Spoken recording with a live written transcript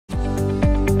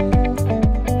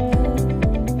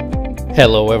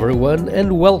Hello everyone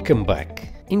and welcome back.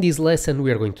 In this lesson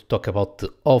we are going to talk about the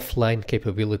offline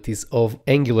capabilities of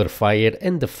Angular Fire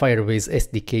and the Firebase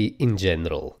SDK in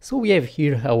general. So we have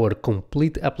here our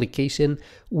complete application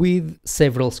with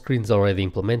several screens already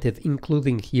implemented,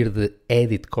 including here the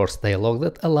edit course dialog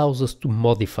that allows us to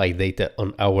modify data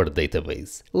on our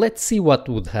database. Let's see what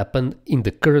would happen in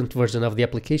the current version of the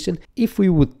application if we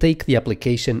would take the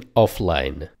application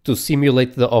offline. To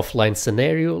simulate the offline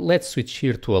scenario, let's switch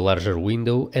here to a larger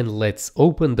window and let's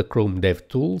open the Chrome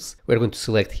DevTools. We're going to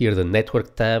select here the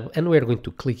Network tab and we're going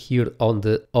to click here on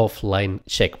the Offline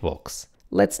checkbox.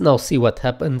 Let's now see what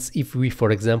happens if we,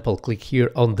 for example, click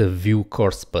here on the View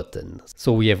Course button.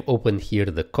 So we have opened here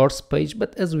the course page,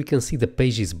 but as we can see the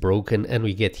page is broken and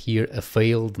we get here a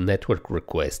failed network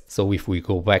request. So if we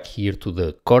go back here to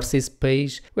the courses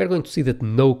page, we're going to see that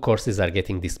no courses are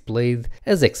getting displayed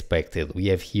as expected. We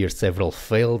have here several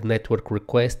failed network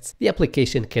requests. The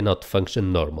application cannot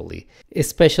function normally.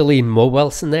 Especially in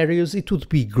mobile scenarios, it would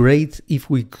be great if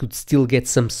we could still get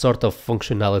some sort of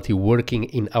functionality working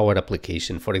in our application.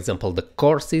 For example, the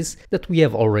courses that we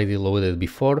have already loaded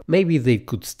before, maybe they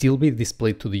could still be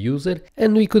displayed to the user,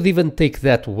 and we could even take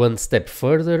that one step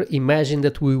further. Imagine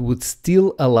that we would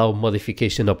still allow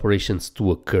modification operations to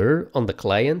occur on the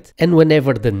client, and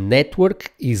whenever the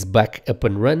network is back up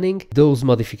and running, those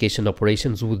modification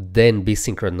operations would then be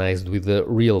synchronized with the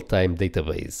real-time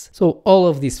database. So all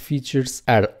of these features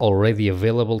are already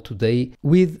available today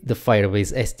with the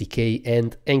Firebase SDK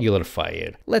and Angular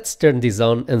Fire. Let's turn this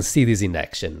on and see this in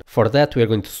action. For that we are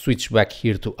going to switch back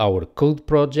here to our code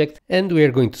project and we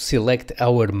are going to select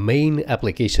our main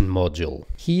application module.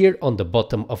 Here on the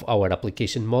bottom of our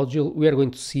application module we are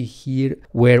going to see here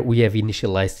where we have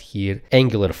initialized here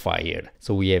Angular Fire.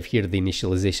 So we have here the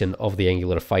initialization of the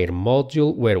Angular Fire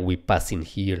module where we pass in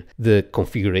here the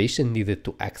configuration needed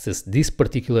to access this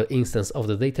particular instance of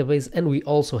the database, and we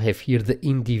also have here the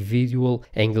individual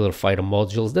Angular Fire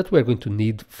modules that we're going to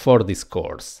need for this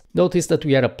course. Notice that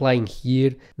we are applying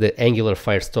here the Angular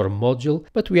Firestore module,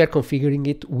 but we are configuring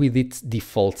it with its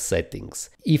default settings.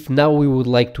 If now we would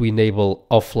like to enable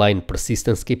offline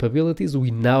persistence capabilities, we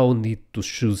now need to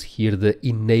choose here the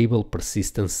enable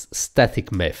persistence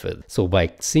static method. So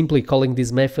by simply calling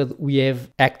this method, we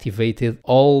have activated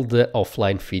all the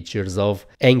offline features of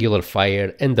Angular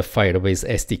Fire and the Firebase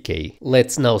SDK.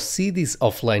 Let's now see these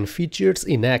offline features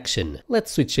in action.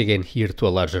 Let's switch again here to a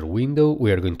larger window.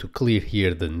 We are going to clear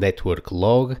here the network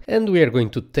log and we are going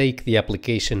to take the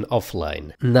application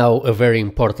offline. Now a very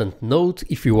important note: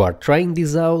 if you are trying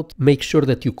this out, make sure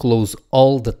that you close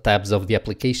all the tabs of the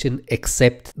application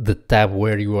except the tab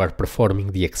where you are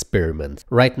performing the experiment.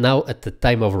 Right now, at the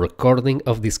time of recording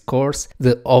of this course,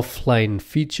 the offline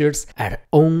features are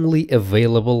only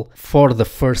available for the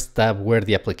first tab where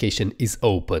the application is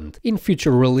opened. In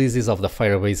future releases of the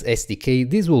Firebase SDK,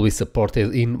 this will be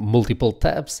supported in multiple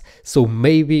tabs, so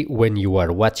maybe when you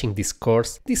are watching this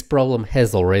course, this problem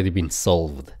has already been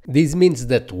solved. This means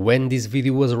that when this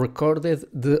video was recorded,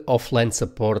 the offline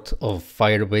support of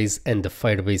Firebase and the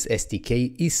Firebase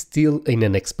SDK is still in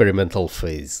an experimental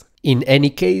phase. In any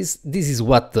case, this is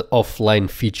what the offline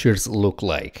features look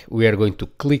like. We are going to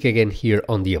click again here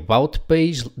on the About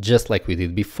page, just like we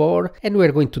did before, and we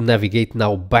are going to navigate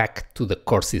now back to the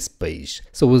courses page.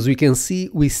 So as we can see,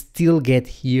 we still get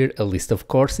here a list of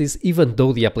courses even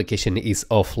though the application is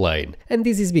offline. And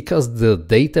this is because the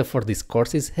data for these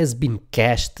courses has been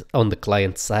cached on the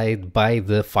client side by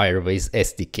the Firebase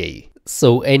SDK.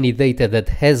 So any data that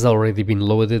has already been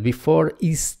loaded before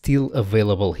is still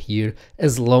available here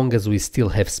as long as we still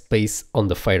have space on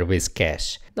the Firebase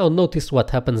cache. Now notice what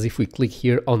happens if we click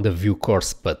here on the View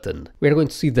Course button. We are going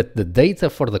to see that the data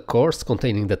for the course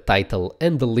containing the title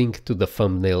and the link to the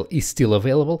thumbnail is still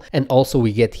available, and also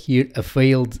we get here a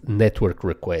failed network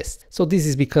request. So this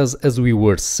is because as we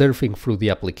were surfing through the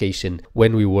application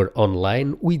when we were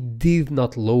online, we did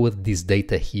not load this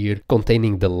data here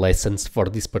containing the lessons for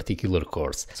this particular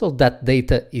course. So that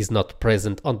data is not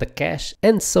present on the cache,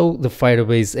 and so the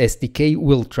Firebase SDK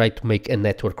will try to make a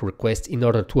network request in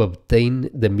order to obtain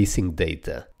the missing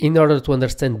data. In order to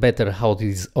understand better how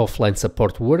this offline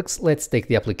support works, let's take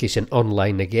the application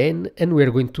online again and we're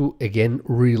going to again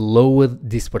reload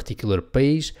this particular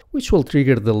page, which will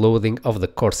trigger the loading of the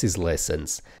courses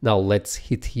lessons. Now let's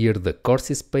hit here the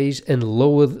courses page and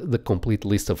load the complete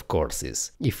list of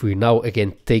courses. If we now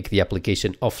again take the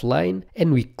application offline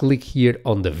and we click here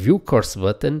on the View Course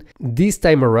button, this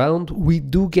time around we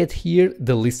do get here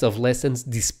the list of lessons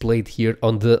displayed here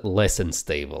on the lessons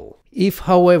table. If,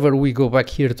 however, we go back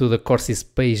here to the courses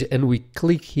page and we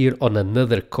click here on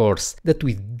another course that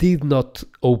we did not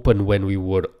open when we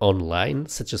were online,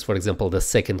 such as for example the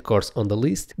second course on the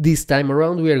list, this time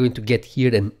around we are going to get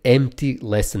here an empty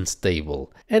lessons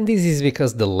table. And this is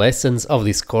because the lessons of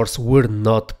this course were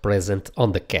not present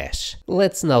on the cache.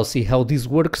 Let's now see how this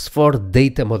works for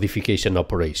data modification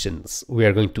operations. We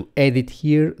are going to edit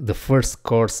here the first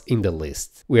course in the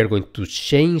list. We are going to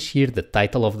change here the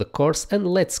title of the course and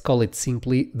let's call it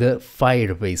simply the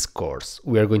Firebase course.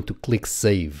 We are going to click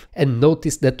save and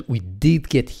notice that we did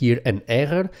get here an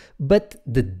error, but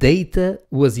the data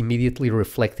was immediately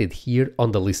reflected here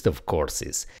on the list of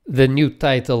courses. The new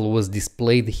title was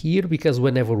displayed here because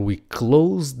whenever we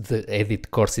closed the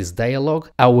edit courses dialog,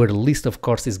 our list of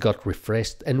courses got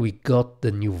refreshed and we got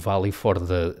the new value for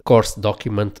the course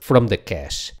document from the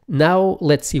cache. Now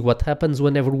let's see what happens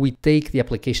whenever we take the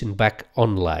application back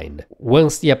online.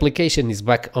 Once the application is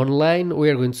back online, we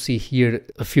are going to see here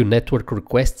a few network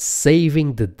requests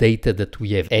saving the data that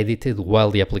we have edited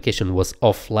while the application was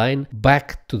offline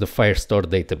back to the Firestore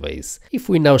database. If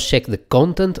we now check the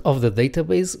content of the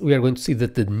database, we are going to see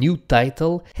that the new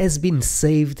title has been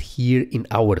saved here in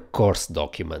our course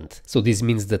document. So this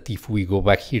means that if we go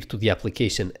back here to the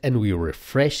application and we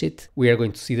refresh it, we are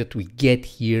going to see that we get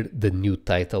here the new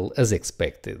title as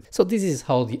expected. So this is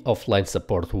how the offline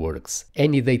support works.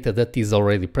 Any data that is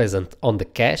already present on the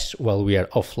cache while we are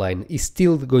offline is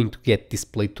still going to get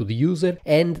displayed to the user,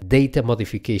 and data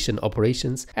modification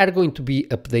operations are going to be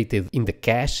updated in the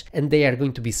cache and they are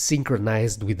going to be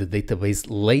synchronized with the database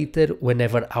later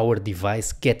whenever our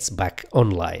device gets back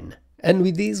online. And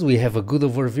with this, we have a good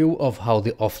overview of how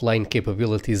the offline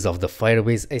capabilities of the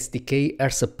Firebase SDK are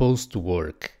supposed to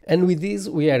work. And with this,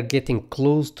 we are getting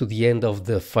close to the end of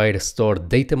the Firestore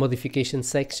data modification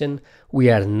section.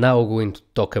 We are now going to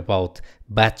talk about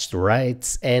batched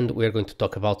writes and we're going to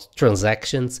talk about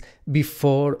transactions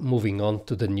before moving on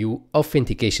to the new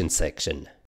authentication section.